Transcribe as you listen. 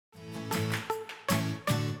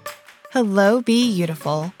Hello, Be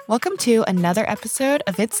Beautiful. Welcome to another episode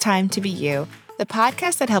of It's Time to Be You, the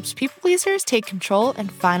podcast that helps people pleasers take control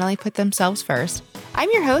and finally put themselves first. I'm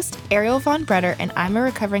your host, Ariel Von Bretter, and I'm a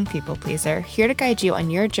recovering people pleaser, here to guide you on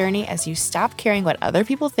your journey as you stop caring what other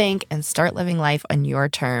people think and start living life on your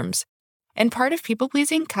terms. And part of people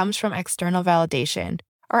pleasing comes from external validation.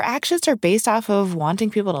 Our actions are based off of wanting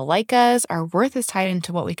people to like us, our worth is tied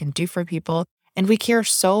into what we can do for people, and we care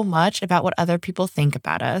so much about what other people think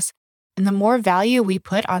about us. And the more value we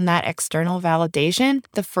put on that external validation,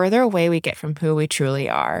 the further away we get from who we truly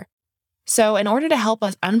are. So in order to help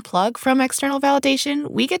us unplug from external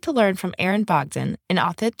validation, we get to learn from Erin Bogdan, an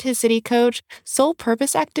authenticity coach, soul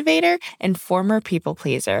purpose activator, and former people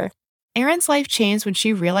pleaser. Erin's life changed when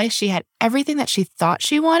she realized she had everything that she thought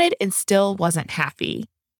she wanted and still wasn't happy.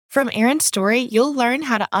 From Erin's story, you'll learn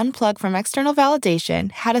how to unplug from external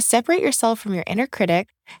validation, how to separate yourself from your inner critic,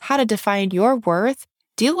 how to define your worth,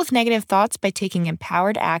 deal with negative thoughts by taking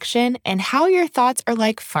empowered action, and how your thoughts are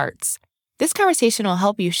like farts. This conversation will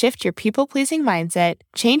help you shift your people-pleasing mindset,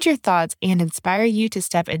 change your thoughts, and inspire you to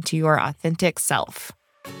step into your authentic self.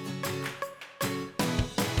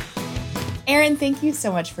 Erin, thank you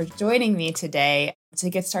so much for joining me today. To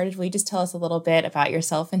get started, will you just tell us a little bit about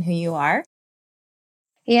yourself and who you are?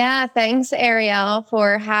 Yeah, thanks, Ariel,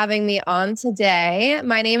 for having me on today.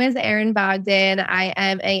 My name is Erin Bogdan. I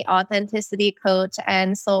am an authenticity coach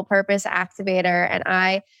and soul purpose activator, and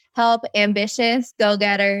I help ambitious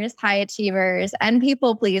go-getters, high achievers, and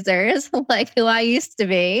people pleasers like who I used to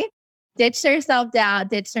be ditch their self-doubt,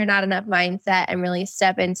 ditch their not enough mindset, and really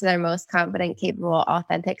step into their most confident, capable,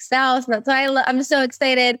 authentic selves. And that's why I'm so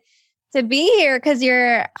excited to be here, because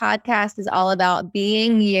your podcast is all about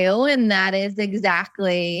being you. And that is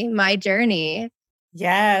exactly my journey.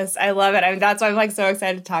 Yes, I love it. I mean, that's why I'm so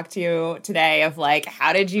excited to talk to you today of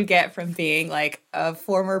how did you get from being a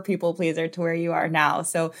former people pleaser to where you are now?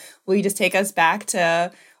 So will you just take us back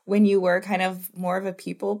to when you were kind of more of a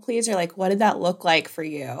people pleaser? What did that look like for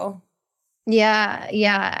you? Yeah.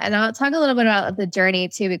 And I'll talk a little bit about the journey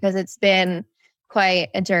too, because it's been quite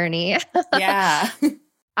a journey. Yeah.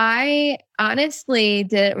 I honestly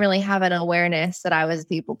didn't really have an awareness that I was a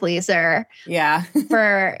people pleaser. Yeah.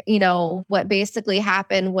 What basically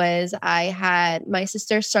happened was my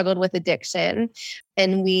sister struggled with addiction,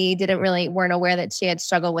 and we weren't aware that she had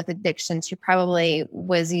struggled with addiction. She probably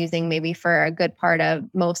was using maybe for a good part of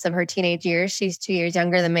most of her teenage years. She's 2 years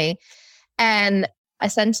younger than me. And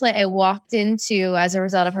essentially I walked into, as a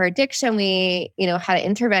result of her addiction, we, had an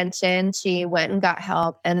intervention. She went and got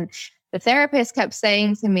help, and the therapist kept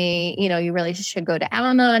saying to me, you really should go to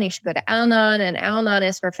Al-Anon. You should go to Al-Anon. And Al-Anon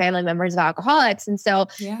is for family members of alcoholics. And so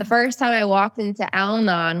The first time I walked into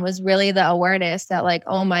Al-Anon was really the awareness that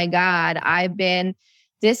oh my God, I've been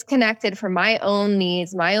disconnected from my own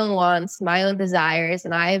needs, my own wants, my own desires.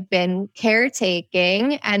 And I've been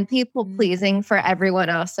caretaking and people pleasing for everyone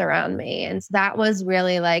else around me. And so that was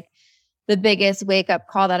really the biggest wake up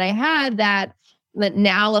call that I had, that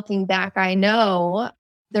now looking back, I know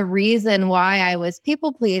the reason why I was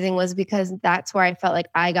people pleasing was because that's where I felt like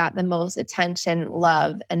I got the most attention,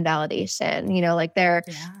 love, and validation. There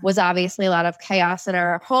was obviously a lot of chaos in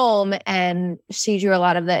our home, and she drew a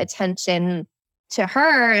lot of the attention to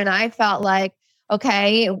her. And I felt like,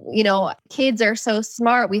 okay, kids are so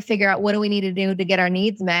smart. We figure out what do we need to do to get our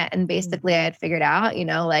needs met. And basically I had figured out,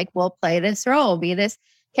 we'll play this role, be this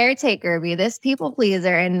caretaker, be this people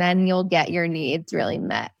pleaser, and then you'll get your needs really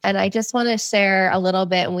met. And I just want to share a little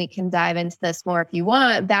bit, and we can dive into this more if you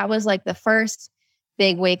want. That was the first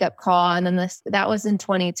big wake up call. And then that was in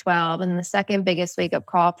 2012. And the second biggest wake up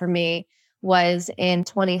call for me was in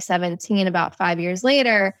 2017, about 5 years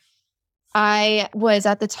later. I was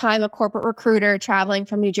at the time a corporate recruiter traveling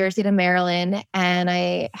from New Jersey to Maryland. And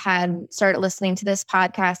I had started listening to this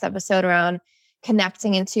podcast episode around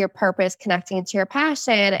connecting into your purpose, connecting into your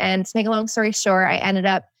passion. And to make a long story short, I ended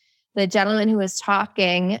up, the gentleman who was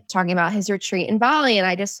talking about his retreat in Bali. And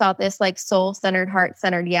I just felt this soul-centered,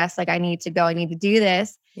 heart-centered, yes, I need to go, I need to do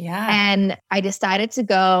this. Yeah. And I decided to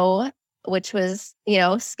go, which was,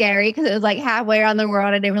 scary because it was halfway around the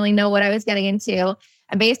world. I didn't really know what I was getting into.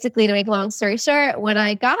 And basically, to make a long story short, when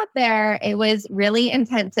I got there, it was really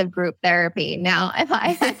intensive group therapy. Now, if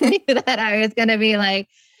I knew that I was going to be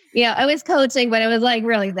I was coaching, but it was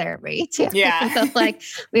really therapy too. Yeah. So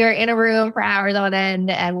we were in a room for hours on end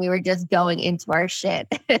and we were just going into our shit.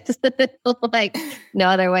 It's no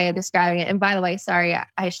other way of describing it. And by the way, sorry,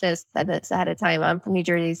 I should have said this ahead of time. I'm from New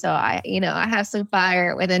Jersey, so I have some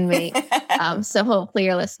fire within me. So hopefully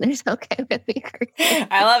your listeners are okay with me.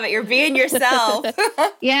 I love it. You're being yourself.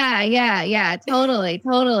 Yeah.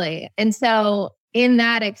 Totally. And so in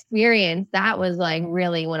that experience, that was like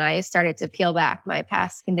really when I started to peel back my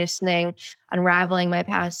past conditioning, unraveling my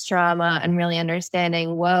past trauma, and really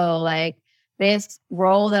understanding, whoa, like this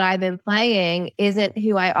role that I've been playing isn't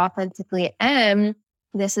who I authentically am.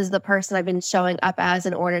 This is the person I've been showing up as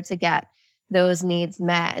in order to get those needs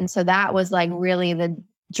met. And so that was like really the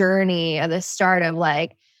journey of the start of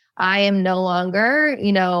like, I am no longer,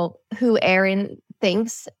 who Erin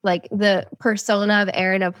thinks, like the persona of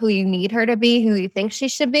Erin of who you need her to be, who you think she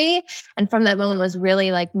should be. And from that moment was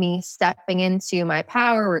really like me stepping into my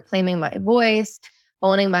power, reclaiming my voice,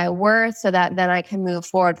 owning my worth so that then I can move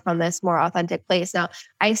forward from this more authentic place. Now,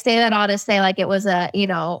 I say that all to say like it was a,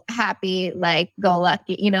 happy, like go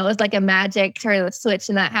lucky, it was like a magic turn of the switch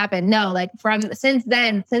and that happened. No, like since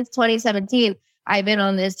 2017, I've been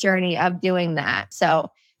on this journey of doing that.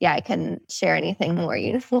 So yeah, I can share anything more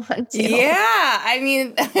you want to. Yeah. I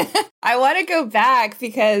mean, I want to go back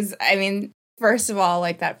because, first of all,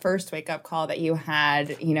 like that first wake up call that you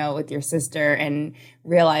had, with your sister and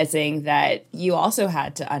realizing that you also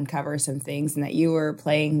had to uncover some things and that you were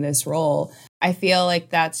playing this role. I feel like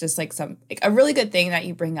that's just like a really good thing that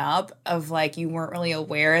you bring up of like, you weren't really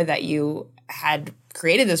aware that you had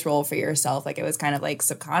created this role for yourself. Like it was kind of like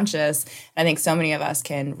subconscious. I think so many of us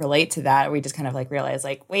can relate to that. We just kind of like realize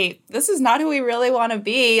like, wait, this is not who we really want to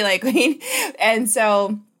be. And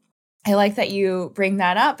so I like that you bring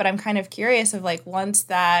that up, but I'm kind of curious of like, once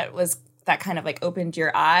that kind of like opened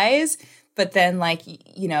your eyes, but then like,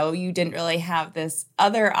 you didn't really have this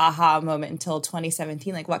other aha moment until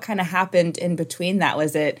 2017. Like what kind of happened in between that?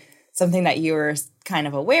 Was it something that you were kind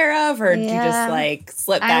of aware of, or did you just like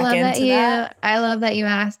slip back into that? I love that you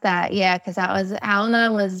asked that. Yeah, because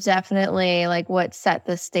Al-Anon was definitely like what set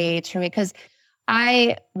the stage for me, because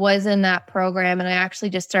I was in that program and I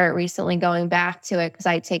actually just started recently going back to it because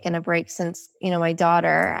I'd taken a break since, my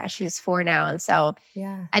daughter, she's 4 now. And so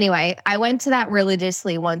anyway, I went to that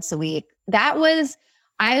religiously once a week.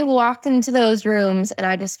 I walked into those rooms and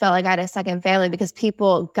I just felt like I had a second family because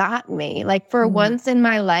people got me. Like for once in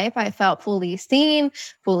my life, I felt fully seen,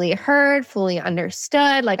 fully heard, fully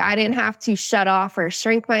understood. Like I didn't have to shut off or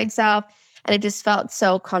shrink myself. And it just felt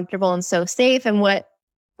so comfortable and so safe. And what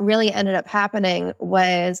really ended up happening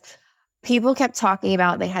was people kept talking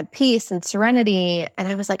about they had peace and serenity. And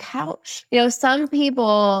I was like, how, some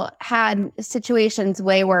people had situations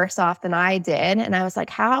way worse off than I did. And I was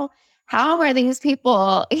like, how are these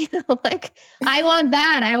people, like, I want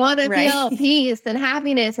that. I want to feel peace and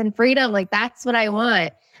happiness and freedom. Like, that's what I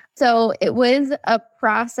want. So it was a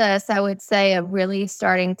process, I would say, of really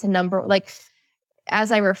starting to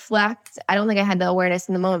as I reflect, I don't think I had the awareness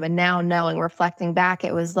in the moment, but now reflecting back,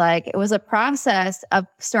 it was a process of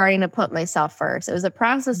starting to put myself first. It was a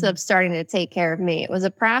process of starting to take care of me. It was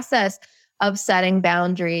a process of setting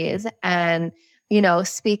boundaries and,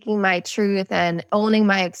 speaking my truth and owning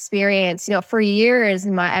my experience. For years, I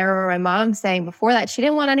remember my mom saying before that she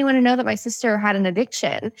didn't want anyone to know that my sister had an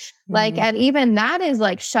addiction. And even that is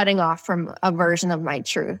like shutting off from a version of my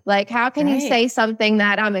truth. Like, how can you say something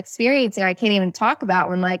that I'm experiencing I can't even talk about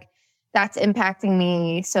when like that's impacting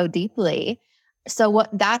me so deeply? So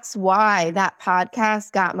that's why that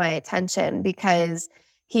podcast got my attention, because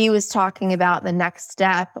he was talking about the next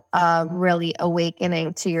step of really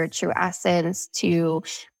awakening to your true essence, to,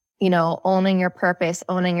 owning your purpose,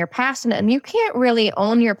 owning your passion. And you can't really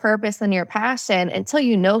own your purpose and your passion until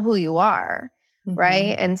you know who you are.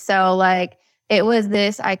 Right. And so like, it was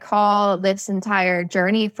I call this entire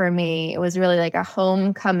journey for me, it was really like a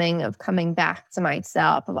homecoming of coming back to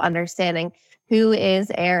myself, of understanding who is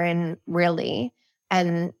Erin really.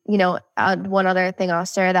 And, one other thing I'll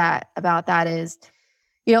share about that is,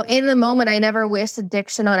 in the moment, I never wished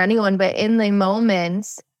addiction on anyone, but in the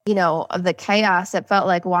moments, of the chaos, it felt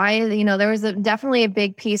like, there was definitely a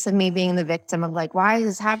big piece of me being the victim of like, why is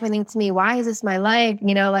this happening to me? Why is this my life?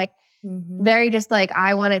 Very just like,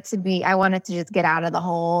 I wanted to just get out of the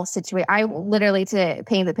whole situation. I literally, to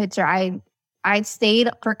paint the picture, I stayed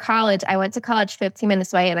for college. I went to college 15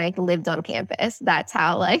 minutes away and I lived on campus. That's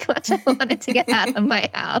how like much I wanted to get out of my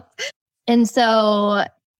house. And so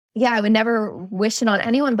yeah, I would never wish it on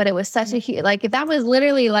anyone, but it was such a huge, like if that was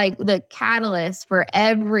literally like the catalyst for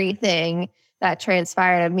everything that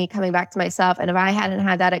transpired of me coming back to myself. And if I hadn't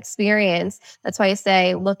had that experience, that's why I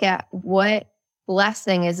say, look at what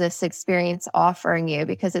blessing is this experience offering you?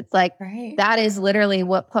 Because it's like, that is literally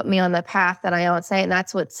what put me on the path that I always say. And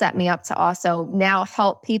that's what set me up to also now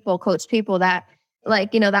help people, coach people that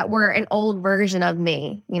like, that were an old version of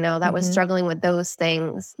me, that was struggling with those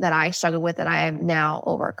things that I struggled with that I have now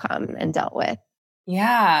overcome and dealt with.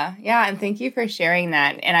 Yeah. Yeah. And thank you for sharing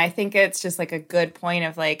that. And I think it's just like a good point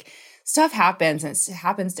of like, stuff happens and it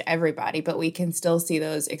happens to everybody, but we can still see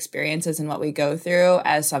those experiences and what we go through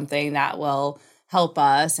as something that will help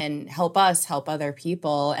us and help us help other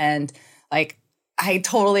people. And like, I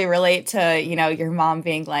totally relate to, your mom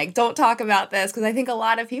being like, don't talk about this. Cause I think a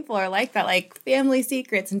lot of people are like that, like family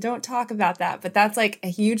secrets and don't talk about that. But that's like a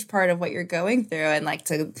huge part of what you're going through. And like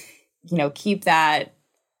to, keep that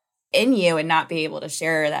in you and not be able to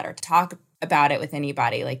share that or talk about it with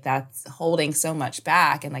anybody, like that's holding so much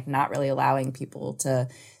back and like not really allowing people to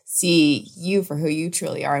see you for who you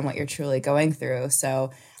truly are and what you're truly going through. So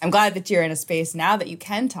I'm glad that you're in a space now that you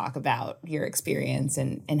can talk about your experience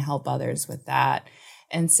and help others with that.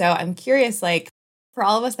 And so I'm curious, like for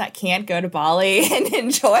all of us that can't go to Bali and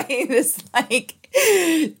enjoy this like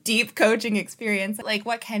deep coaching experience, like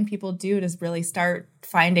what can people do to really start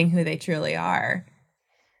finding who they truly are?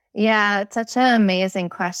 Yeah, it's such an amazing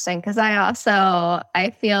question because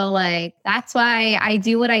I feel like that's why I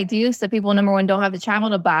do what I do. So people, number one, don't have to travel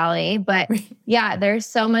to Bali. But yeah, there's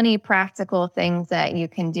so many practical things that you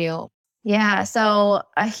can do. Yeah. So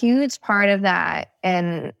a huge part of that,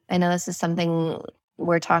 and I know this is something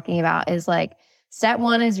we're talking about, is like step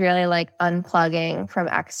one is really like unplugging from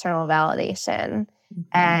external validation. Mm-hmm.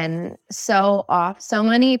 And so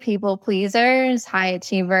many people pleasers, high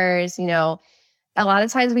achievers, a lot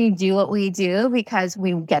of times we do what we do because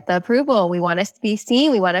we get the approval. We want us to be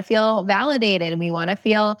seen. We want to feel validated. We want to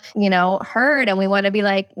feel, heard. And we want to be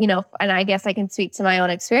like, and I guess I can speak to my own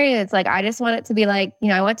experience. Like, I just want it to be like,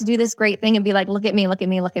 I want to do this great thing and be like, look at me, look at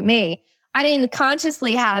me, look at me. I didn't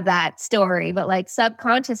consciously have that story, but like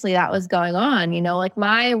subconsciously that was going on, like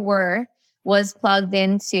my worth was plugged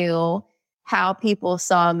into how people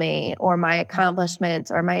saw me or my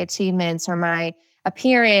accomplishments or my achievements or my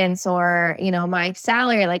appearance or, my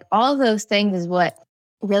salary, like all of those things is what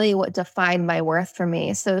defined my worth for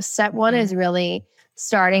me. So step one is really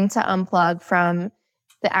starting to unplug from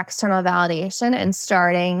the external validation and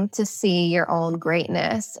starting to see your own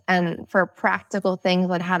greatness. And for practical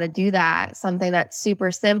things on how to do that, something that's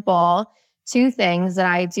super simple, 2 things that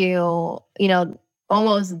I do,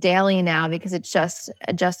 almost daily now because it's just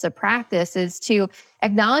a practice, is to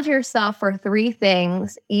acknowledge yourself for 3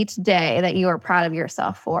 things each day that you are proud of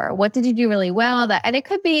yourself for. What did you do really well? And it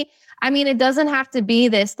could be, it doesn't have to be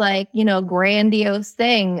this like, grandiose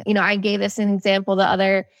thing. I gave this an example the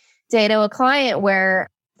other day to a client where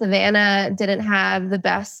Savannah didn't have the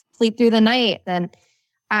best sleep through the night. And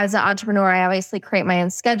as an entrepreneur, I obviously create my own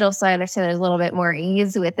schedule. So I understand there's a little bit more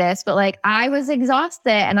ease with this, but like I was exhausted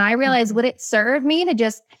and I realized, would it serve me to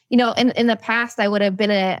just, in the past, I would have been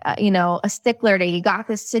a stickler to, you got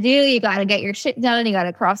this to do, you got to get your shit done, you got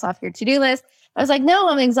to cross off your to-do list. I was like, no,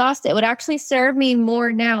 I'm exhausted. It would actually serve me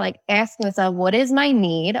more now, like asking myself, what is my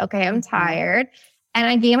need? Okay, I'm tired. And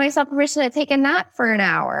I gave myself permission to take a nap for an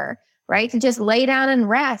hour. Right? To just lay down and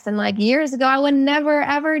rest. And like years ago, I would never,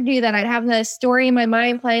 ever do that. I'd have the story in my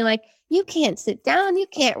mind playing like, you can't sit down, you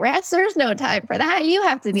can't rest. There's no time for that. You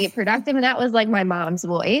have to be productive. And that was like my mom's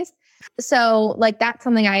voice. So like, that's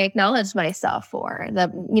something I acknowledged myself for.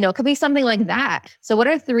 It could be something like that. So what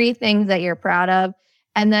are 3 things that you're proud of?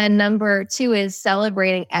 And then number 2 is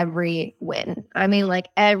celebrating every win. Like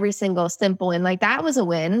every single simple win, like that was a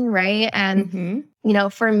win, right? And,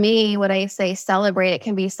 for me, when I say celebrate, it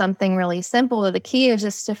can be something really simple. The key is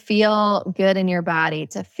just to feel good in your body,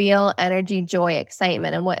 to feel energy, joy,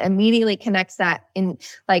 excitement. And what immediately connects that in,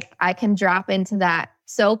 like, I can drop into that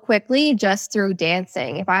so quickly just through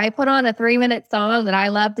dancing. If I put on a 3-minute song that I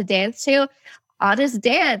love to dance to, I'll just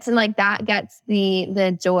dance. And like that gets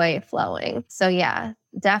the joy flowing. So yeah,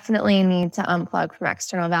 definitely need to unplug from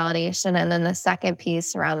external validation. And then the second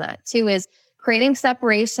piece around that too is creating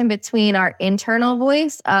separation between our internal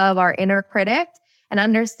voice of our inner critic and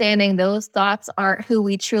understanding those thoughts aren't who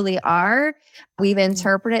we truly are. We've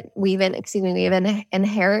inherited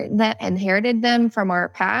them from our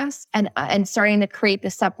past and starting to create the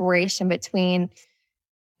separation between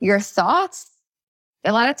your thoughts.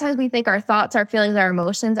 A lot of times we think our thoughts, our feelings, our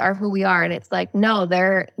emotions are who we are. And it's like, no,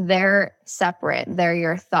 they're separate. They're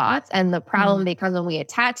your thoughts. And the problem becomes when we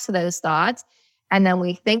attach to those thoughts and then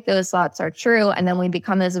we think those thoughts are true. And then we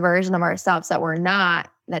become this version of ourselves that we're not,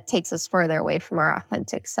 that takes us further away from our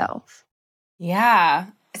authentic self. Yeah.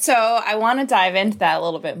 So I want to dive into that a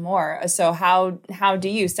little bit more. So how do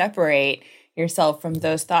you separate yourself from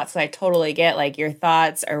those thoughts? I totally get like your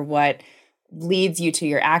thoughts are what leads you to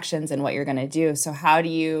your actions and what you're going to do. So how do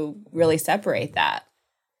you really separate that?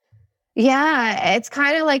 Yeah, it's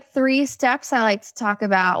kind of like 3 steps I like to talk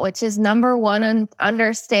about, which is number one,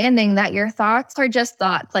 understanding that your thoughts are just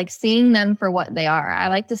thoughts, like seeing them for what they are. I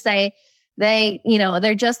like to say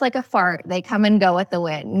they're just like a fart. They come and go with the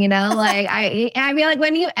wind, like I mean, like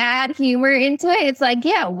when you add humor into it, it's like,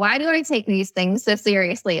 yeah, why do I take these things so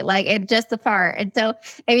seriously? Like it's just a fart. And so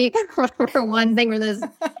if you can remember one thing from this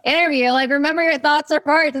interview, like remember your thoughts are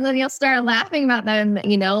farts, and then you'll start laughing about them,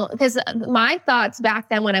 because my thoughts back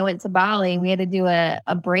then when I went to Bali, we had to do a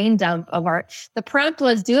brain dump the prompt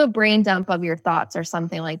was do a brain dump of your thoughts or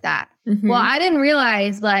something like that. Mm-hmm. Well, I didn't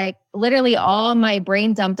realize like literally all my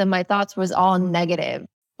brain dump and my thoughts was all negative.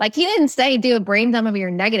 Like he didn't say do a brain dump of your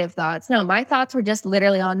negative thoughts. No, my thoughts were just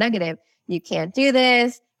literally all negative. You can't do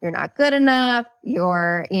this. You're not good enough.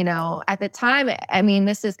 You're, at the time, I mean,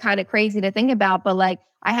 this is kind of crazy to think about, but like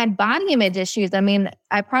I had body image issues. I mean,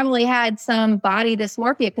 I probably had some body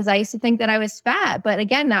dysmorphia because I used to think that I was fat. But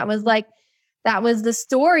again, that was the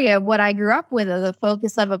story of what I grew up with, of the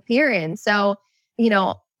focus of appearance. So,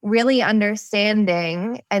 really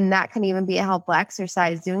understanding, and that can even be a helpful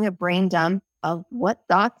exercise, doing a brain dump of what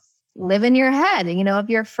thoughts live in your head. If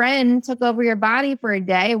your friend took over your body for a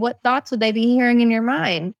day, what thoughts would they be hearing in your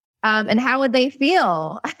mind? And how would they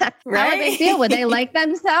feel? How would they feel? Would they like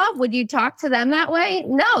themselves? Would you talk to them that way?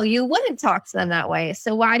 No, you wouldn't talk to them that way.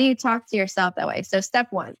 So why do you talk to yourself that way? So step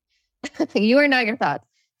 1, you are not your thoughts.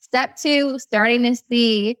 Step 2, starting to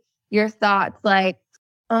see your thoughts like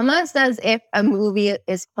almost as if a movie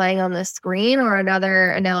is playing on the screen, or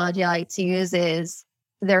another analogy I like to use is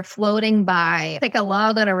they're floating by like a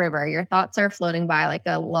log on a river. Your thoughts are floating by like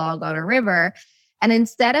a log on a river. And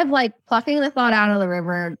instead of like plucking the thought out of the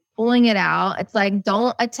river, pulling it out, it's like,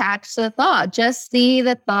 don't attach to the thought. Just see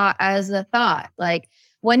the thought as a thought. Like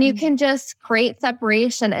when you can just create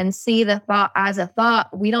separation and see the thought as a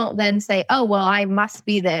thought, we don't then say, oh, well, I must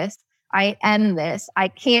be this. I am this. I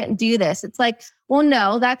can't do this. It's like, well,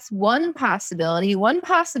 no, that's one possibility. One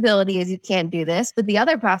possibility is you can't do this, but the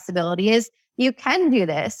other possibility is you can do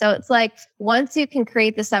this. So it's like, once you can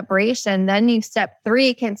create the separation, then you step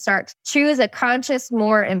 3 can start to choose a conscious,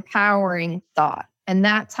 more empowering thought. And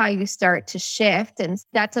that's how you start to shift. And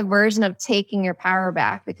that's a version of taking your power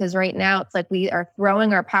back, because right now it's like we are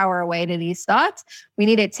throwing our power away to these thoughts. We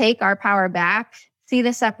need to take our power back, see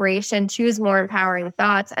the separation, choose more empowering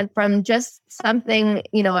thoughts. And from just something,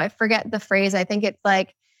 I forget the phrase. I think it's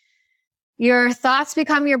like your thoughts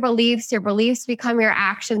become your beliefs become your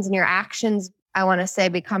actions, and your actions, I want to say,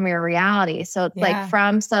 become your reality. So it's like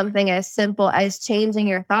from something as simple as changing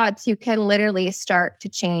your thoughts, you can literally start to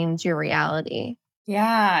change your reality.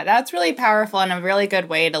 Yeah, that's really powerful and a really good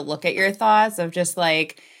way to look at your thoughts, of just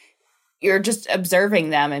like, you're just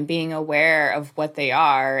observing them and being aware of what they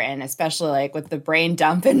are. And especially like with the brain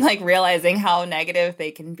dump and like realizing how negative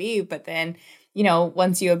they can be. But then,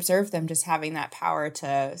 once you observe them, just having that power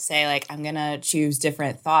to say like, I'm going to choose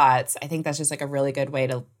different thoughts. I think that's just like a really good way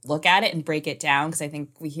to look at it and break it down. Cause I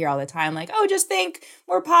think we hear all the time like, oh, just think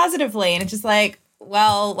more positively. And it's just like,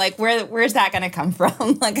 well, like where's that going to come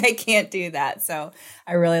from? Like, I can't do that. So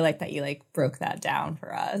I really like that you like broke that down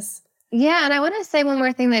for us. Yeah. And I want to say one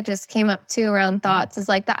more thing that just came up too around thoughts is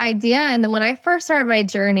like the idea. And then when I first started my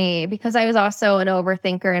journey, because I was also an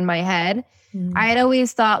overthinker in my head, I had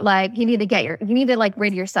always thought like, you need to like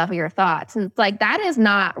rid yourself of your thoughts. And it's like, that is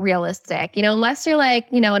not realistic, unless you're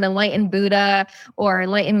like, an enlightened Buddha or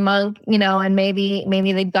enlightened monk, and maybe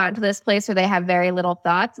they've gotten to this place where they have very little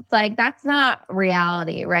thoughts. It's like, that's not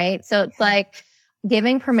reality. Right. So it's like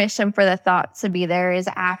giving permission for the thoughts to be there is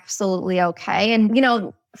absolutely okay.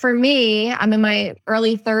 And, for me, I'm in my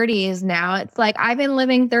early 30s now. It's like I've been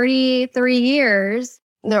living 33 years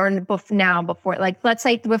before, like, let's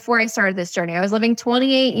say before I started this journey, I was living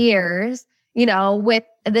 28 years, with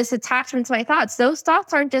this attachment to my thoughts. Those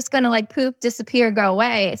thoughts aren't just going to like poof, disappear, go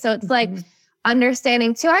away. So it's like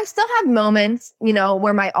understanding too, I still have moments,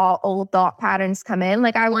 where my old thought patterns come in.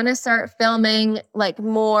 Like I want to start filming like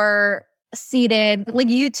more seated like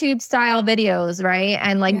YouTube style videos, right?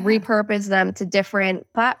 And like repurpose them to different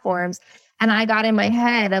platforms. And I got in my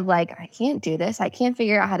head of like, I can't do this. I can't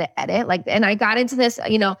figure out how to edit. Like, and I got into this,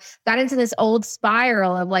 old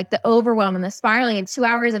spiral of like the overwhelm and the spiraling and 2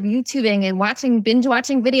 hours of YouTubing and binge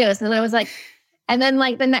watching videos. And I was like, and then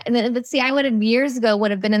like, I would have years ago would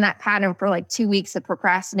have been in that pattern for like 2 weeks of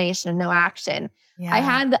procrastination and no action.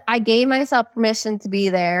 Yeah. I gave myself permission to be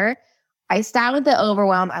there. I sat with the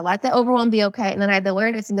overwhelm. I let the overwhelm be okay. And then I had the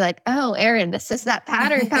awareness and be like, oh, Erin, this is that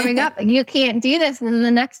pattern coming up and you can't do this. And then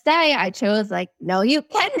the next day I chose like, no, you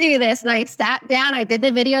can do this. And I sat down, I did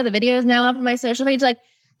the video. The video is now up on my social page. Like,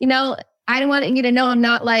 I don't want you to know I'm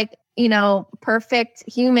not like, perfect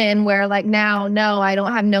human where like now, no, I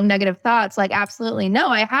don't have no negative thoughts. Like, absolutely no,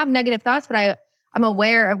 I have negative thoughts, but I'm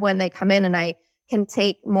aware of when they come in and I can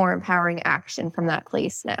take more empowering action from that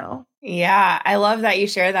place now. Yeah, I love that you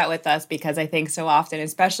share that with us because I think so often,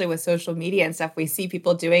 especially with social media and stuff, we see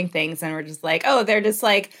people doing things and we're just like, oh, they're just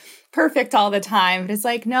like perfect all the time. But it's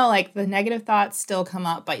like, no, like the negative thoughts still come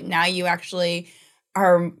up, but now you actually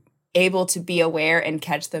are able to be aware and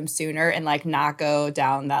catch them sooner and like not go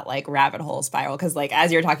down that like rabbit hole spiral. Cause like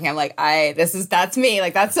as you're talking, I'm like, that's me.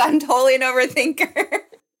 Like I'm totally an overthinker.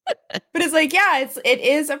 But it's like, yeah, it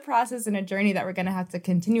is a process and a journey that we're gonna have to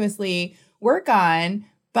continuously work on.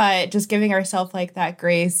 But just giving ourselves like that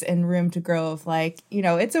grace and room to grow of like,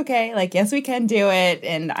 it's okay. Like, yes, we can do it.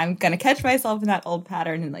 And I'm going to catch myself in that old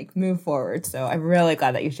pattern and like move forward. So I'm really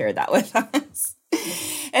glad that you shared that with us.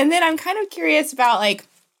 And then I'm kind of curious about like,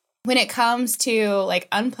 when it comes to like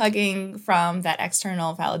unplugging from that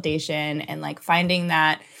external validation and like finding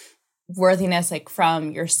that worthiness like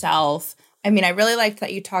from yourself. I mean, I really liked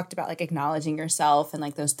that you talked about like acknowledging yourself and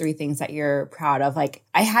like those 3 things that you're proud of. Like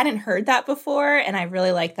I hadn't heard that before. And I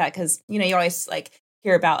really like that because, you always like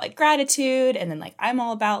hear about like gratitude. And then like I'm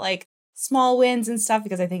all about like small wins and stuff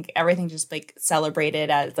because I think everything just like celebrated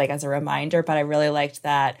as a reminder. But I really liked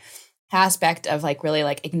that aspect of like really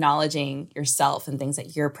like acknowledging yourself and things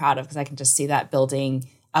that you're proud of because I can just see that building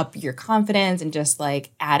up your confidence and just like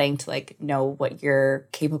adding to like know what you're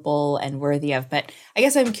capable and worthy of. But I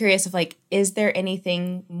guess I'm curious if like, is there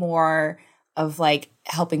anything more of like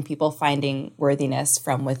helping people finding worthiness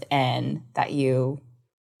from within that you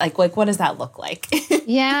like what does that look like?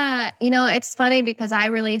 Yeah. It's funny because I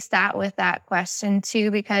really sat with that question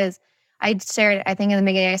too, because I shared, I think in the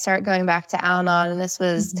beginning, I started going back to Al-Anon and this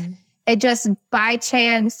was, it just by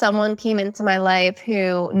chance, someone came into my life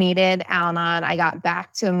who needed Al-Anon. I got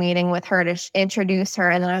back to a meeting with her to introduce her.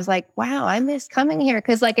 And then I was like, wow, I miss coming here.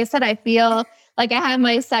 Cause like I said, I feel like I have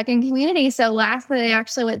my second community. So last night I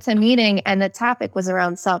actually went to a meeting and the topic was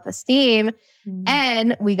around self-esteem.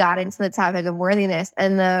 And we got into the topic of worthiness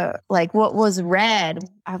and what was read,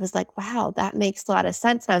 I was like, wow, that makes a lot of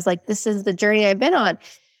sense. And I was like, this is the journey I've been on.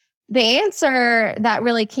 The answer that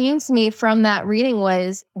really came to me from that reading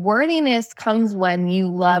was worthiness comes when you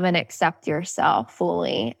love and accept yourself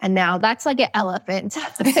fully. And now that's like an elephant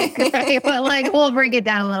topic, right? But like, we'll break it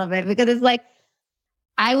down a little bit because it's like,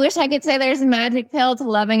 I wish I could say there's a magic pill to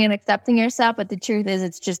loving and accepting yourself, but the truth is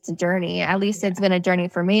it's just a journey. At least it's been a journey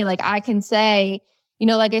for me. Like I can say,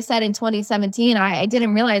 like I said, in 2017, I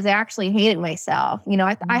didn't realize I actually hated myself.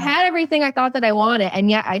 I had everything I thought that I wanted,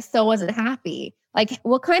 and yet I still wasn't happy. Like,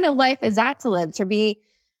 what kind of life is that to live, to be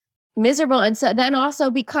miserable? And so then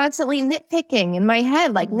also be constantly nitpicking in my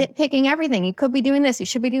head, like nitpicking everything. You could be doing this. You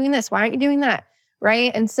should be doing this. Why aren't you doing that?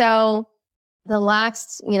 Right. And so the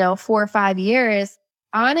last, 4 or 5 years,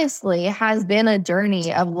 honestly, has been a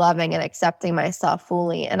journey of loving and accepting myself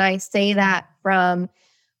fully. And I say that from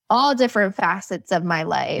all different facets of my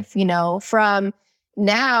life, from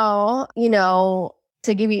now,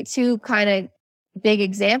 to give you 2 kind of big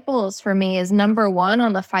examples for me is number 1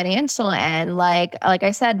 on the financial end. Like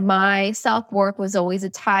I said, my self-worth was always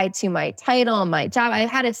tied to my title, my job. I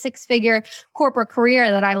had a 6-figure corporate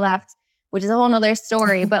career that I left, which is a whole nother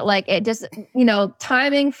story, but like it just,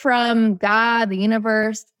 timing from God, the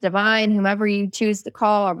universe, divine, whomever you choose to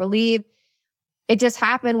call or believe, it just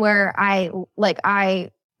happened where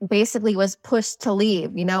I basically was pushed to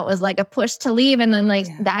leave. It was like a push to leave. And then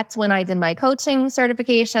that's when I did my coaching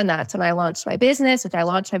certification. That's when I launched my business, which I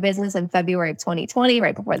launched my business in February of 2020,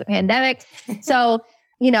 right before the pandemic. So,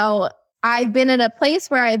 I've been in a place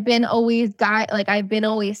where I've been always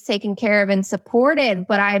taken care of and supported,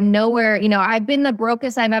 but I'm nowhere, I've been the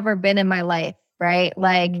brokest I've ever been in my life, right?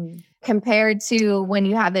 Like compared to when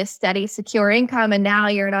you have this steady, secure income and now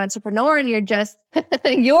you're an entrepreneur and you're just,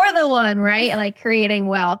 you're the one, right? Like creating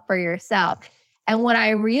wealth for yourself. And what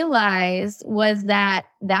I realized was that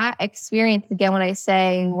experience, again, when I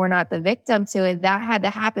say we're not the victim to it, that had to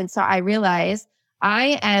happen. So I realized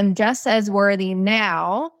I am just as worthy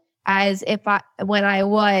now as when I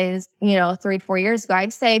was, 3-4 years ago.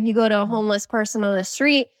 I'd say if you go to a homeless person on the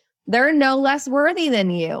street, they're no less worthy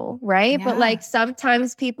than you, right? Yeah. But like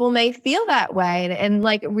sometimes people may feel that way, and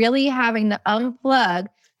like really having to unplug.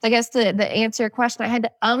 So I guess to answer your question, I had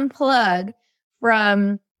to unplug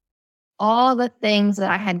from all the things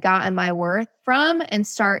that I had gotten my worth from and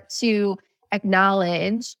start to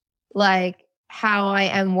acknowledge like how I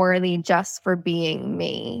am worthy just for being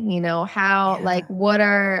me, what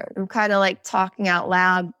are kind of like talking out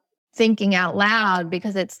loud, thinking out loud,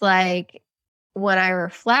 because it's like, when I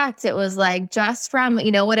reflect, it was like just from,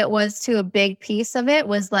 what it was to a big piece of it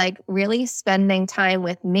was like really spending time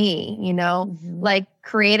with me, like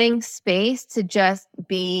creating space to just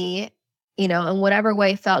be, in whatever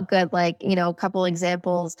way felt good. Like, a couple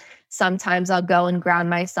examples. Sometimes I'll go and ground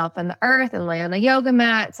myself in the earth and lay on a yoga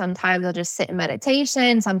mat. Sometimes I'll just sit in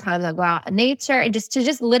meditation. Sometimes I'll go out in nature and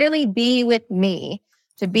just literally be with me,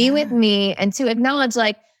 to be with me and to acknowledge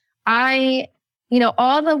like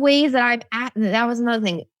all the ways that I'm at, that was another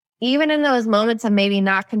thing. Even in those moments of maybe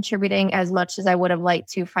not contributing as much as I would have liked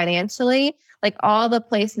to financially, like all the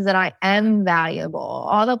places that I am valuable,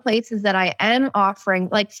 all the places that I am offering,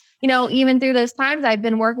 like, even through those times I've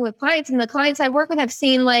been working with clients, and the clients I work with have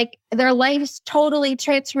seen like their lives totally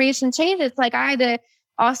transformation change. It's like I had to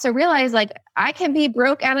also realize like I can be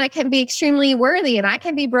broke and I can be extremely worthy, and I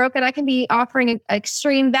can be broke and I can be offering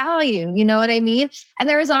extreme value. You know what I mean? And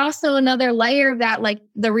there was also another layer of that, like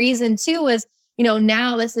the reason too was,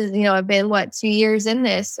 now this is, I've been 2 years in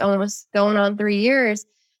this, almost going on 3 years.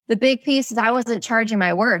 The big piece is I wasn't charging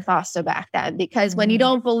my worth also back then, because when you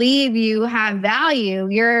don't believe you have value,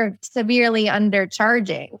 you're severely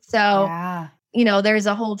undercharging. So there's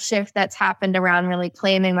a whole shift that's happened around really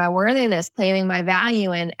claiming my worthiness, claiming my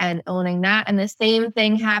value and owning that. And the same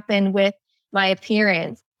thing happened with my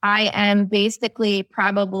appearance. I am basically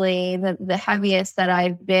probably the heaviest that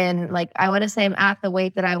I've been. Like, I want to say I'm at the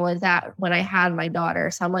weight that I was at when I had my daughter.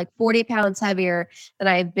 So I'm like 40 pounds heavier than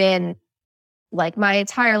I've been like my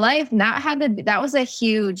entire life. And that was a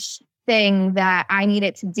huge thing that I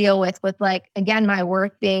needed to deal with like, again, my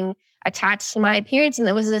worth being attached to my appearance. And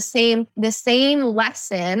it was the same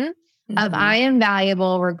lesson of I am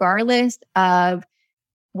valuable regardless of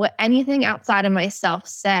what anything outside of myself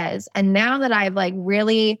says. And now that I've like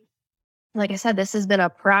really, like I said, this has been a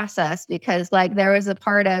process, because like there was a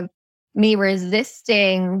part of me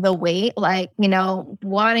resisting the weight, like,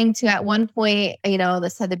 wanting to at one point,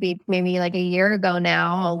 this had to be maybe like a year ago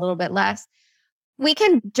now, a little bit less. We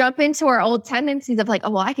can jump into our old tendencies of like,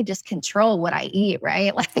 oh, well, I could just control what I eat,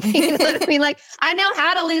 right? Like, you know what I mean? Like, I know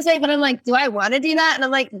how to lose weight, but I'm like, do I want to do that? And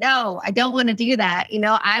I'm like, no, I don't want to do that.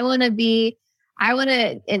 I want to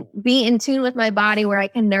be in tune with my body, where I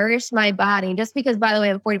can nourish my body. Just because, by the way,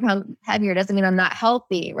 I'm 40 pounds heavier doesn't mean I'm not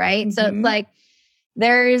healthy, right? So it's like,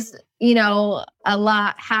 there's, a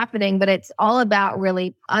lot happening, but it's all about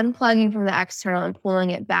really unplugging from the external and pulling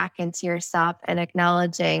it back into yourself and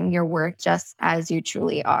acknowledging your worth just as you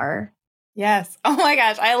truly are. Yes. Oh my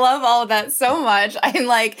gosh. I love all of that so much.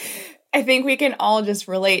 I think we can all just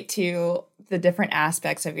relate to the different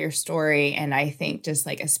aspects of your story. And I think just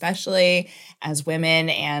like, especially as women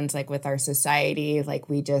and like with our society, like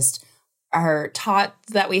we just are taught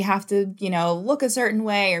that we have to, look a certain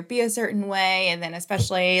way or be a certain way. And then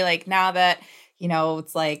especially like now that,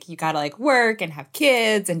 it's like you got to like work and have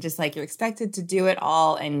kids and just like you're expected to do it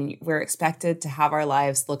all. And we're expected to have our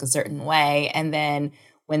lives look a certain way. And then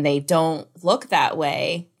when they don't look that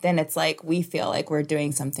way, then it's like we feel like we're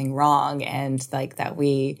doing something wrong, and like that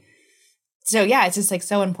so yeah, it's just like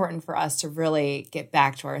so important for us to really get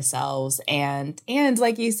back to ourselves. And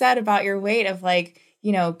like you said about your weight of like,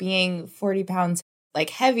 being 40 pounds like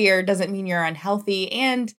heavier doesn't mean you're unhealthy.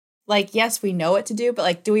 And like, yes, we know what to do, but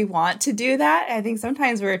like, do we want to do that? I think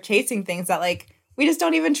sometimes we're chasing things that like, we just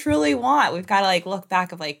don't even truly want. We've got to like look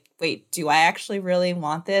back of like, wait, do I actually really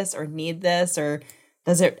want this or need this? Or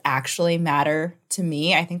does it actually matter to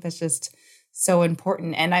me? I think that's just so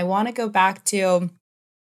important. And I want to go back to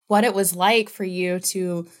what it was like for you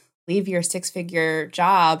to leave your 6-figure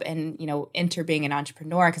job and, enter being an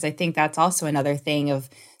entrepreneur. Because I think that's also another thing of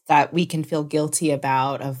that we can feel guilty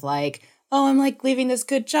about, of like, oh, I'm like leaving this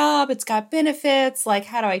good job. It's got benefits. Like,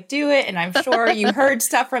 how do I do it? And I'm sure you heard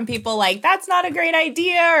stuff from people like, that's not a great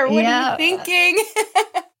idea. Or what are you thinking?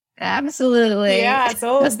 Absolutely. Yeah.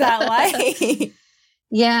 So what was that like?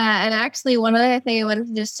 Yeah. And actually, one other thing I wanted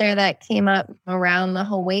to just share that came up around the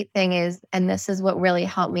whole weight thing is, and this is what really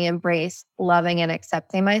helped me embrace loving and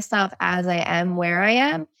accepting myself as I am, where I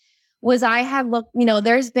am, was I have looked,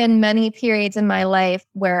 there's been many periods in my life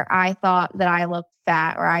where I thought that I looked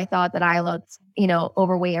fat, or I thought that I looked,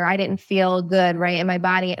 overweight, or I didn't feel good, right, in my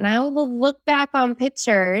body. And I will look back on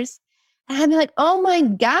pictures and I'd be like, oh my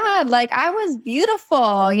God, like I was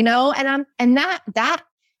beautiful, and that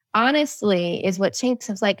honestly is what changed.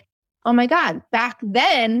 I was like, oh my God, back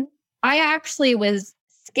then I actually was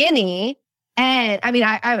skinny. And I mean,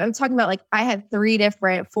 I'm talking about like, I had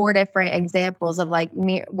 4 different examples of like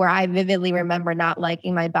me where I vividly remember not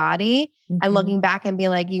liking my body and looking back and being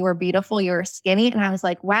like, you were beautiful, you were skinny. And I was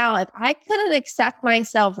like, wow, if I couldn't accept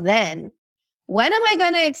myself then, when am I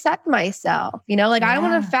going to accept myself? You know, like I don't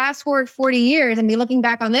want to fast forward 40 years and be looking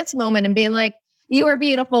back on this moment and being like, you were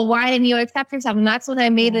beautiful. Why didn't you accept yourself? And that's when I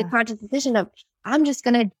made the conscious decision of, I'm just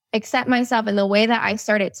going to accept myself. And the way that I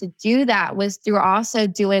started to do that was through also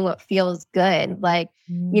doing what feels good. Like,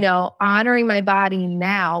 you know, honoring my body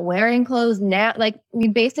now, wearing clothes now, like we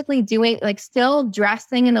basically doing, like still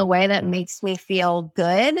dressing in a way that makes me feel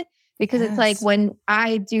good. Because it's like when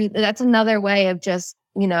I do, that's another way of just,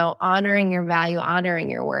 you know, honoring your value, honoring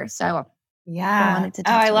your worth. So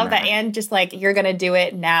I love that. And just like, you're going to do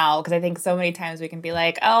it now. Cause I think so many times we can be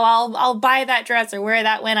like, oh, I'll buy that dress or wear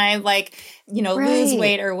that when I like, you know, lose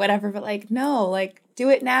weight or whatever. But like, no, like do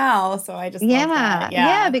it now. So I just love that.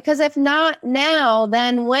 Yeah. Because if not now,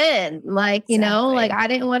 then when? Like, you know, like I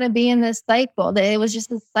didn't want to be in this cycle. It was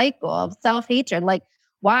just a cycle of self-hatred. Like,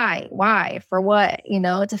 why, for what, you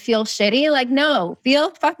know, to feel shitty? Like, no,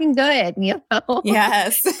 feel fucking good, you know?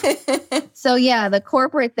 Yes. So yeah, the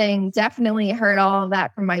corporate thing definitely heard all of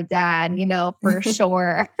that from my dad, you know, for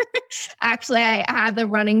sure. Actually, I had the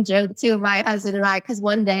running joke too, my husband and I, because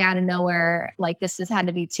one day out of nowhere, like this has had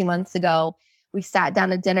to be 2 months ago, we sat down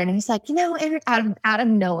to dinner and he's like, you know, Erin, out of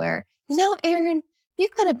nowhere, you know, Erin, you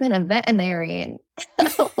could have been a veterinarian.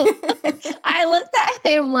 I looked at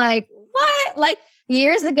him like, what? Like,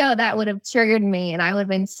 years ago, that would have triggered me, and I would have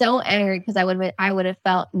been so angry because I would have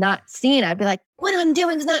felt not seen. I'd be like, "What I'm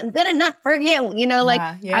doing is not good enough for you," you know. Like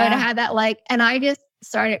I would have had that, like, and I just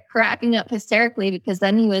started cracking up hysterically because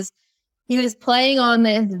then he was playing on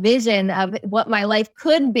this vision of what my life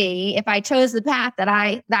could be if I chose the path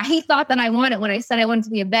that he thought that I wanted when I said I wanted to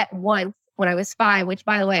be a vet once when I was 5, which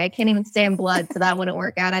by the way, I can't even stand blood, so that wouldn't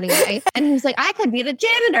work out anyway. And he was like, I could be the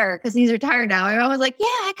janitor because he's retired now. And I was like, yeah,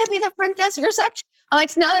 I could be the front desk reception. I'm like,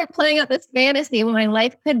 so now they're playing out this fantasy of what my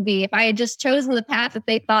life could be if I had just chosen the path that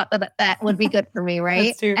they thought that would be good for me, right?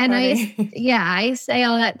 That's too and funny. I say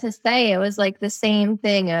all that to say it was like the same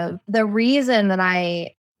thing of the reason that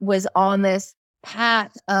I was on this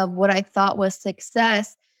path of what I thought was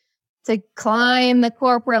success to climb the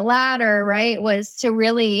corporate ladder, right, was to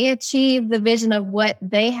really achieve the vision of what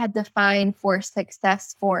they had defined for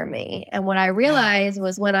success for me. And what I realized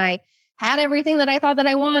was when I had everything that I thought that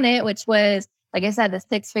I wanted, which was, like I said, the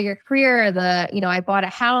 6-figure career, I bought a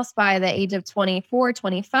house by the age of 24,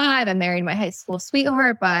 25. I married my high school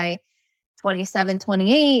sweetheart by 27,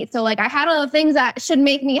 28. So like I had all the things that should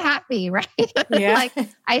make me happy, right? Yeah. Like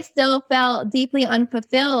I still felt deeply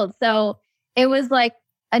unfulfilled. So it was like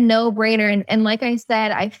a no-brainer. And like I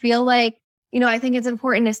said, I feel like, I think it's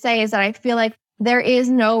important to say is that I feel like there is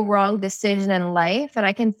no wrong decision in life. And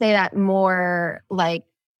I can say that more like,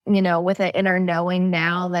 with an inner knowing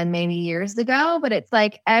now than maybe years ago. But it's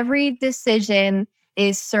like every decision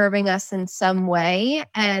is serving us in some way.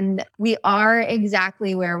 And we are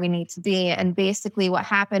exactly where we need to be. And basically what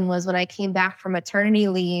happened was when I came back from maternity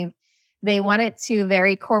leave, they wanted to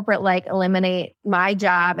very corporate like eliminate my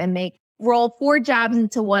job and roll 4 jobs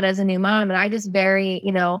into one as a new mom. And I just very,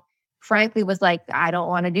 frankly was like, I don't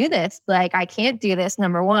want to do this. Like, I can't do this.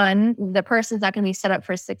 Number one, the person's not going to be set up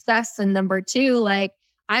for success. And number 2, like,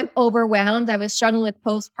 I'm overwhelmed. I was struggling with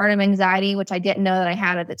postpartum anxiety, which I didn't know that I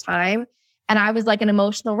had at the time. And I was like an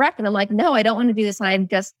emotional wreck. And I'm like, no, I don't want to do this. And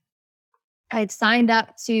I'd signed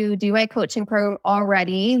up to do my coaching program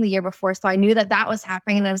already the year before. So I knew that was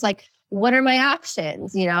happening. And I was like, what are my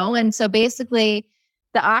options? And so basically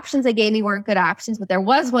the options they gave me weren't good options, but there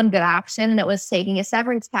was one good option, and it was taking a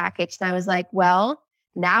severance package. And I was like, well,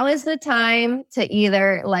 now is the time to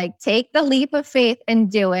either like take the leap of faith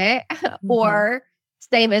and do it or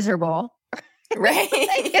stay miserable. Right.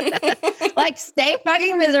 like stay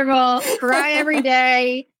fucking miserable, cry every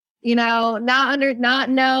day, not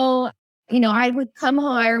know. I would come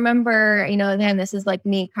home. I remember, again, this is like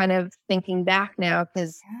me kind of thinking back now,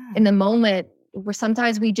 because in the moment where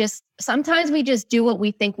sometimes we just do what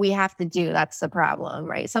we think we have to do. That's the problem,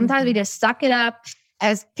 right? Sometimes we just suck it up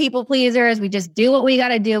as people pleasers. We just do what we got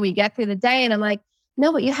to do. We get through the day. And I'm like,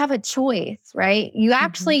 no, but you have a choice, right? You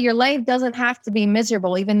actually, your life doesn't have to be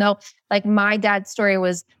miserable, even though like my dad's story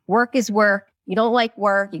was work is work. You don't like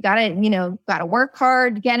work. You gotta work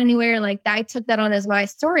hard to get anywhere. Like I took that on as my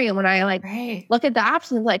story. And when I look at the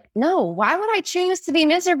options, like, no, why would I choose to be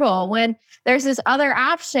miserable when there's this other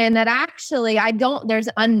option that actually there's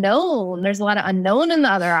unknown. There's a lot of unknown in the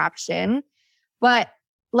other option. But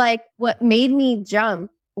like what made me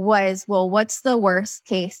jump was, well, what's the worst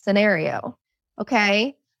case scenario?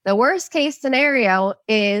 Okay. The worst case scenario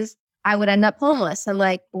is I would end up homeless. I'm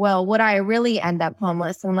like, well, would I really end up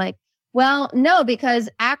homeless? I'm like, Well, no, because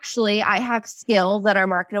actually I have skills that are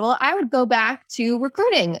marketable. I would go back to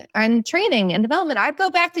recruiting and training and development. I'd go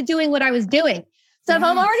back to doing what I was doing. So if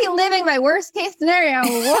I'm already living my worst case scenario,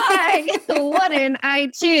 why wouldn't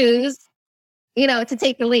I choose, to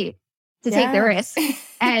take the leap, to take the risk?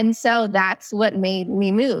 And so that's what made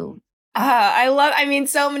me move.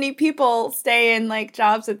 So many people stay in like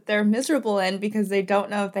jobs that they're miserable in because they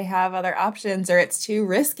don't know if they have other options or it's too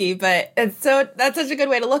risky. But that's such a good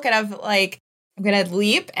way to look at it. Of like, I'm going to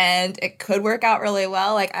leap and it could work out really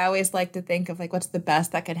well. Like I always like to think of like, what's the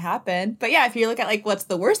best that could happen? But yeah, if you look at like, what's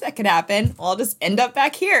the worst that could happen? Well, I'll just end up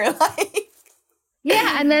back here.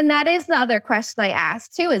 Yeah. And then that is the other question I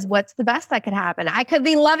asked too, is what's the best that could happen? I could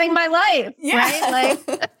be loving my life, right?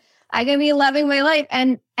 Like I could be loving my life.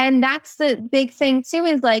 And that's the big thing too,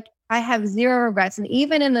 is like, I have zero regrets. And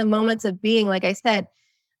even in the moments of being, like I said,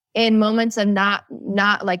 in moments of not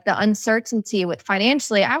like the uncertainty with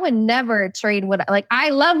financially, I would never trade I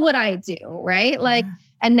love what I do, right? Like,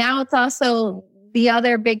 and now it's also the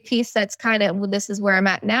other big piece that's kind of, this is where I'm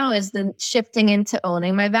at now, is the shifting into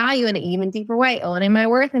owning my value in an even deeper way, owning my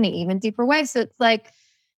worth in an even deeper way. So it's like,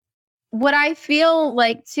 what I feel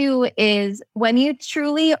like too is when you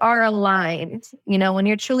truly are aligned, when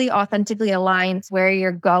you're truly authentically aligned to where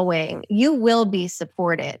you're going, you will be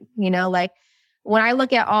supported, like when I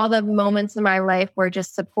look at all the moments in my life where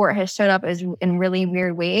just support has shown up in really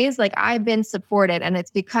weird ways, like I've been supported and it's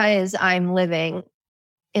because I'm living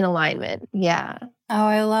in alignment. Yeah. Oh,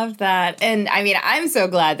 I love that. And I'm so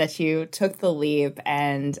glad that you took the leap.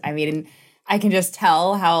 And I can just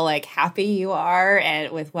tell how like happy you are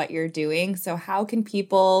and with what you're doing. So how can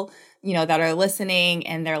people, that are listening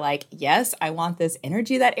and they're like, yes, I want this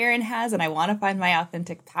energy that Erin has and I want to find my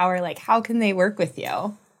authentic power. Like, how can they work with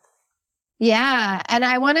you? Yeah. And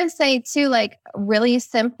I want to say too, like really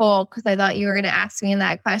simple, because I thought you were going to ask me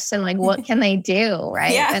that question, like, what can they do?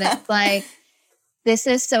 Right. Yeah. And it's like, this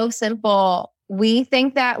is so simple. We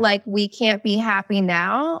think that like we can't be happy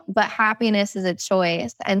now, but happiness is a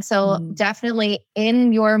choice. And so definitely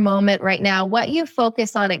in your moment right now, what you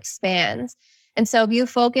focus on expands. And so if you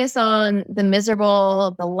focus on the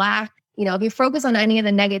miserable, the lack, if you focus on any of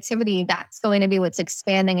the negativity, that's going to be what's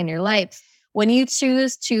expanding in your life. When you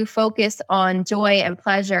choose to focus on joy and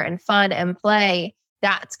pleasure and fun and play,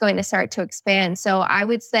 that's going to start to expand. So I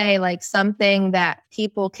would say like something that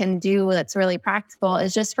people can do that's really practical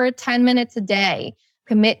is just for 10 minutes a day,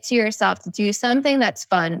 commit to yourself to do something that's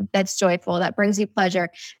fun, that's joyful, that brings you pleasure,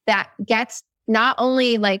 that gets not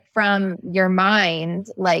only like from your mind,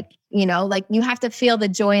 like you have to feel the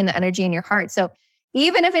joy and the energy in your heart. So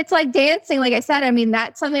even if it's like dancing, like I said,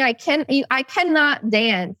 that's something I cannot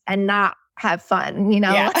dance and not have fun,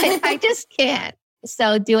 Yeah. I just can't.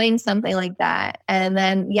 So doing something like that. And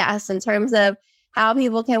then, yes, in terms of how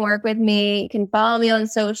people can work with me, you can follow me on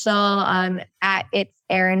social at It's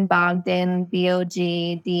Erin Bogdan,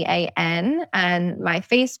 Bogdan. And my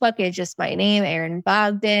Facebook is just my name, Erin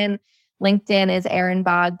Bogdan. LinkedIn is Erin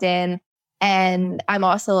Bogdan. And I'm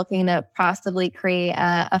also looking to possibly create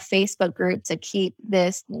a Facebook group to keep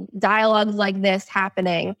this dialogue like this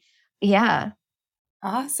happening. Yeah.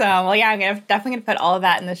 Awesome. Well, yeah, I'm definitely going to put all of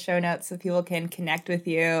that in the show notes so people can connect with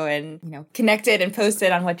you and, connect it and post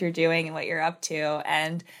it on what you're doing and what you're up to.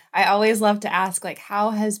 And I always love to ask, like, how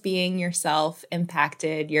has being yourself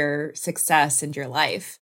impacted your success and your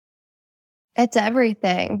life? It's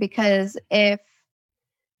everything, because if,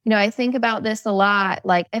 I think about this a lot,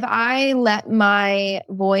 like if I let my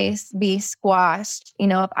voice be squashed,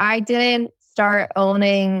 if I didn't start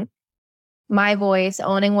owning my voice,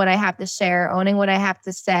 owning what I have to share, owning what I have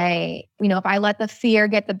to say. If I let the fear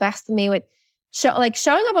get the best of me with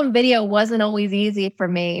showing up on video wasn't always easy for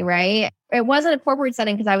me, right? It wasn't a corporate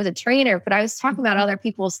setting because I was a trainer, but I was talking about other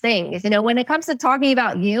people's things. When it comes to talking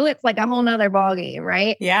about you, it's like a whole nother ballgame,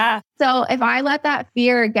 right? Yeah. So if I let that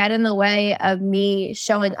fear get in the way of me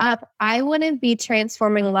showing up, I wouldn't be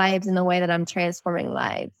transforming lives in the way that I'm transforming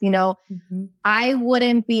lives. I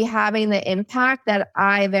wouldn't be having the impact that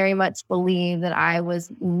I very much believe that I was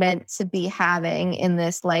meant to be having in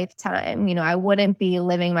this lifetime. I wouldn't be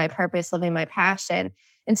living my purpose, living my passion.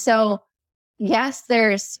 And so, yes,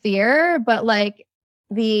 there's fear, but like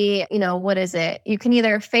what is it? You can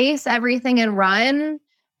either face everything and run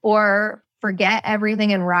or forget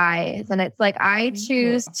everything and rise. And it's like, I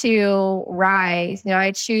choose to rise.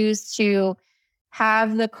 I choose to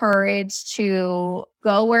have the courage to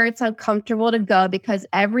go where it's uncomfortable to go, because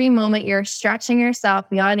every moment you're stretching yourself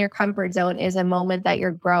beyond your comfort zone is a moment that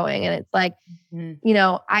you're growing. And it's like,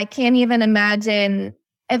 I can't even imagine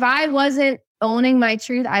if I wasn't owning my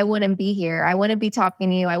truth, I wouldn't be here. I wouldn't be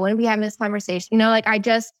talking to you. I wouldn't be having this conversation.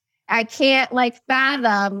 I can't like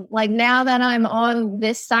fathom, like now that I'm on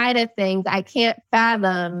this side of things, I can't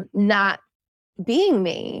fathom not being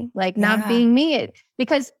me, like not being me.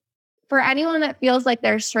 Because for anyone that feels like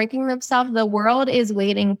they're shrinking themselves, the world is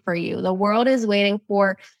waiting for you. The world is waiting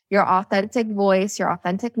for your authentic voice, your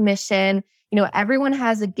authentic mission. You know, everyone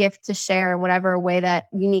has a gift to share in whatever way, that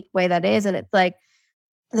unique way that is. And it's like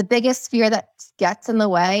the biggest fear that gets in the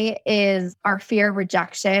way is our fear of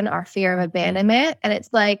rejection, our fear of abandonment. And it's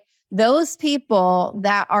like those people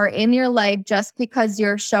that are in your life just because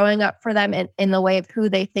you're showing up for them in the way of who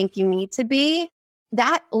they think you need to be,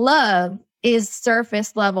 that love is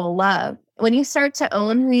surface level love. When you start to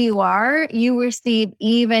own who you are, you receive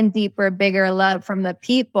even deeper, bigger love from the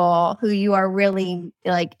people who you are really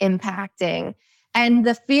like impacting. And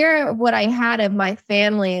the fear of what I had of my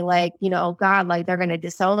family, like, you know, oh God, like they're going to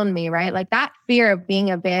disown me, right? Like that fear of being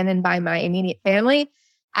abandoned by my immediate family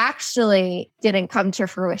actually didn't come to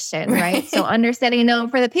fruition, right? So understanding,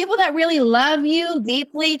 for the people that really love you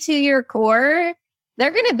deeply to your core,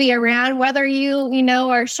 they're going to be around whether you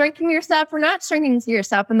are shrinking yourself or not shrinking to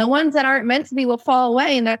yourself. And the ones that aren't meant to be will fall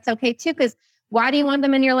away. And that's okay too, because why do you want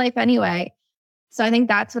them in your life anyway? So I think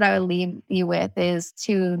that's what I would leave you with, is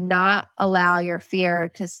to not allow your fear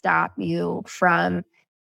to stop you from,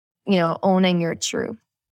 owning your truth.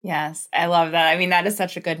 Yes, I love that. I mean, that is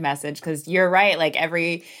such a good message, because you're right. Like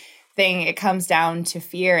everything, it comes down to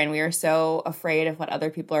fear, and we are so afraid of what other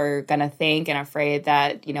people are going to think, and afraid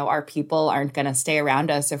that, our people aren't going to stay around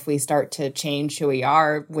us if we start to change who we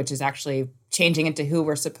are, which is actually changing into who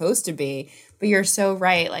we're supposed to be. But you're so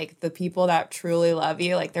right. Like the people that truly love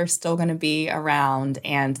you, like they're still going to be around,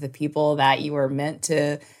 and the people that you were meant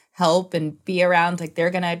to help and be around, like they're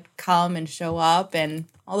going to come and show up, and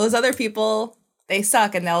all those other people, they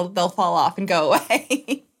suck and they'll fall off and go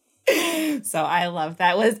away. So I love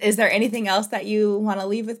that. Is there anything else that you want to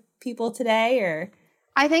leave with people today? Or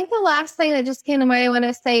I think the last thing that just came to mind I want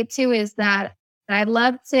to say too is that I'd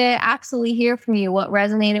love to absolutely hear from you. What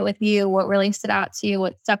resonated with you? What really stood out to you?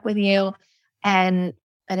 What stuck with you? And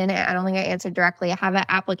I don't think I answered directly. I have an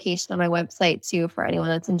application on my website too for anyone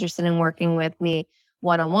that's interested in working with me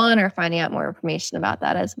one-on-one or finding out more information about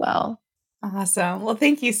that as well. Awesome. Well,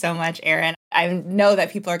 thank you so much, Erin. I know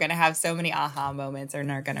that people are going to have so many aha moments and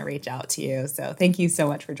are going to reach out to you. So thank you so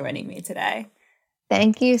much for joining me today.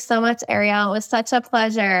 Thank you so much, Ariel. It was such a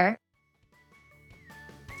pleasure.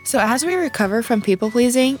 So as we recover from people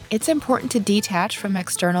pleasing, it's important to detach from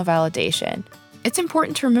external validation. It's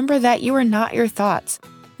important to remember that you are not your thoughts.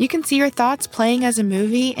 You can see your thoughts playing as a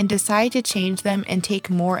movie and decide to change them and take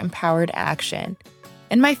more empowered action.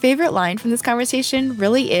 And my favorite line from this conversation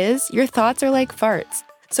really is, your thoughts are like farts.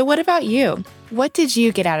 So what about you? What did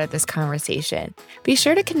you get out of this conversation? Be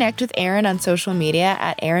sure to connect with Erin on social media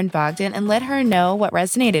at Erin Bogdan and let her know what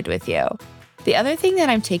resonated with you. The other thing that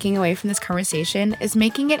I'm taking away from this conversation is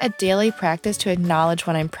making it a daily practice to acknowledge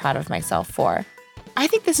what I'm proud of myself for. I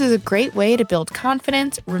think this is a great way to build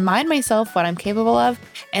confidence, remind myself what I'm capable of,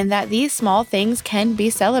 and that these small things can be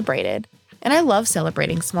celebrated. And I love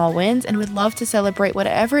celebrating small wins and would love to celebrate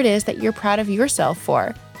whatever it is that you're proud of yourself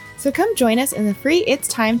for. So come join us in the free It's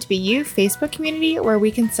Time to Be You Facebook community, where we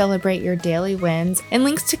can celebrate your daily wins, and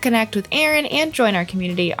links to connect with Erin and join our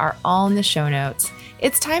community are all in the show notes.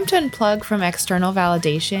 It's time to unplug from external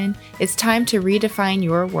validation. It's time to redefine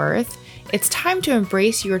your worth. It's time to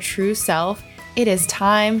embrace your true self. It is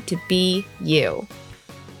time to be you.